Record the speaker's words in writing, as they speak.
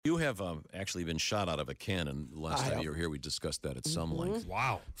You have actually been shot out of a cannon. Last time you were here, we discussed that at some length.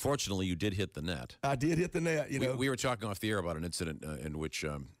 Wow. Fortunately, you did hit the net. I did hit the net, We were talking off the air about an incident in which,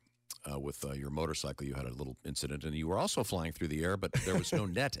 with your motorcycle, you had a little incident, and you were also flying through the air, but there was no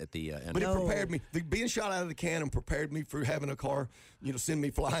net at the end. But it prepared me. Being shot out of the cannon prepared me for having a car, send me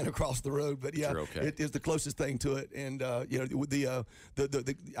flying across the road. But yeah, it is the closest thing to it. And with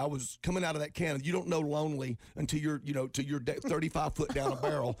I was coming out of that cannon. You don't know lonely until you're, to your 35 foot down a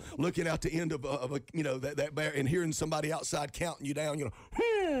barrel, looking out the end of a that barrel and hearing somebody outside counting you down.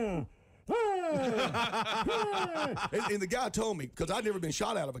 And the guy told me, because I'd never been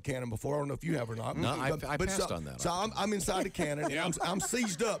shot out of a cannon before. I don't know if you have or not. No, I passed on that. So I'm inside the cannon, and I'm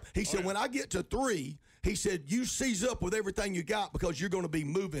seized up. He said, when I get to 3, he said, you seize up with everything you got because you're going to be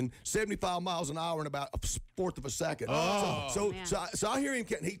moving 75 miles an hour in about a fourth of a second. So I hear him.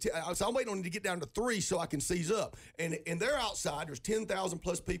 So I'm waiting on him to get down to 3 so I can seize up. And they're outside. There's 10,000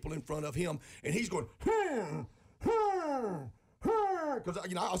 plus people in front of him, and he's going, because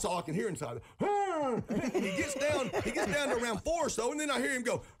that's all I can hear inside. And he gets down to around 4 or so, and then I hear him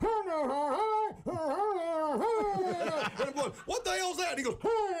go. And I'm going, what the hell's that? And he goes,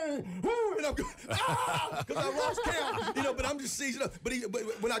 and I'm going, because I lost count, but I'm just seizing up. But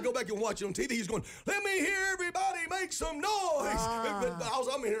when I go back and watch it on TV, he's going, let me hear everybody make some noise.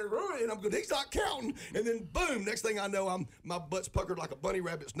 I'm here, and I'm going, he's not counting. And then boom, next thing I know, my butt's puckered like a bunny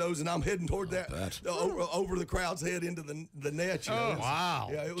rabbit's nose, and I'm heading toward over the crowd's head into the net. Wow.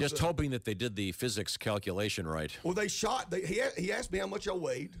 Yeah, just hoping that they did the physics calculation right. Well, they shot. He asked me how much I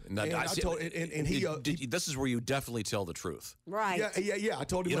weighed. This is where you definitely tell the truth. Right. Yeah. I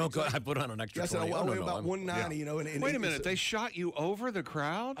told him. I put on an extra 20. I weigh about 190, And wait a minute. They shot you over the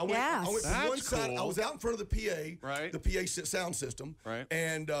crowd? I went from one side. Cool. I was out in front of the PA, right? The PA sound system. Right.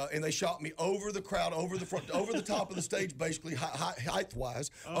 And they shot me over the crowd, over the front, over the top of the stage, basically,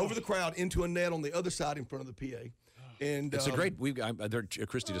 height-wise, over the crowd into a net on the other side in front of the PA. And it's a great.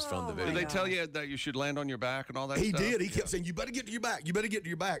 Christy just found the video. Did they tell you that you should land on your back and all that? He stuff? did. He kept saying, "You better get to your back. You better get to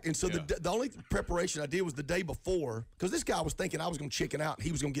your back." And so the only preparation I did was the day before, because this guy was thinking I was going to chicken out and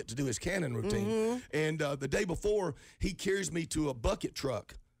he was going to get to do his cannon routine. And the day before, he carries me to a bucket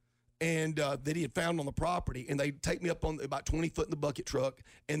truck. And that he had found on the property, and they take me up on about 20 foot in the bucket truck,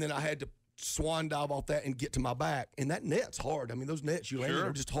 and then I had to swan dive off that and get to my back. And that net's hard. I mean, those nets you land in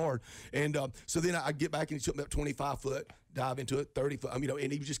are just hard. And so then I get back and he took me up 25 foot, dive into it, 30 foot.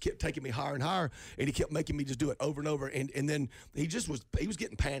 And he just kept taking me higher and higher, and he kept making me just do it over and over. And then he was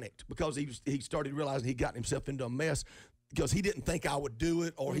getting panicked because he started realizing he'd gotten himself into a mess, because he didn't think I would do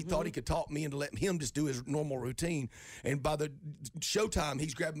it, or he thought he could talk me into letting him just do his normal routine. And by the showtime,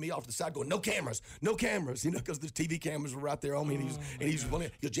 he's grabbing me off the side going, no cameras, because the TV cameras were right there on me. And he's funny.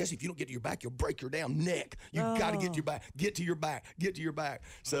 He goes, Jesse, if you don't get to your back, you'll break your damn neck. You got to get to your back. Get to your back. Get to your back.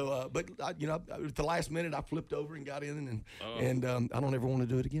 So, but at the last minute, I flipped over and got in, and I don't ever want to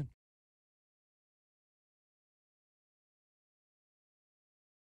do it again.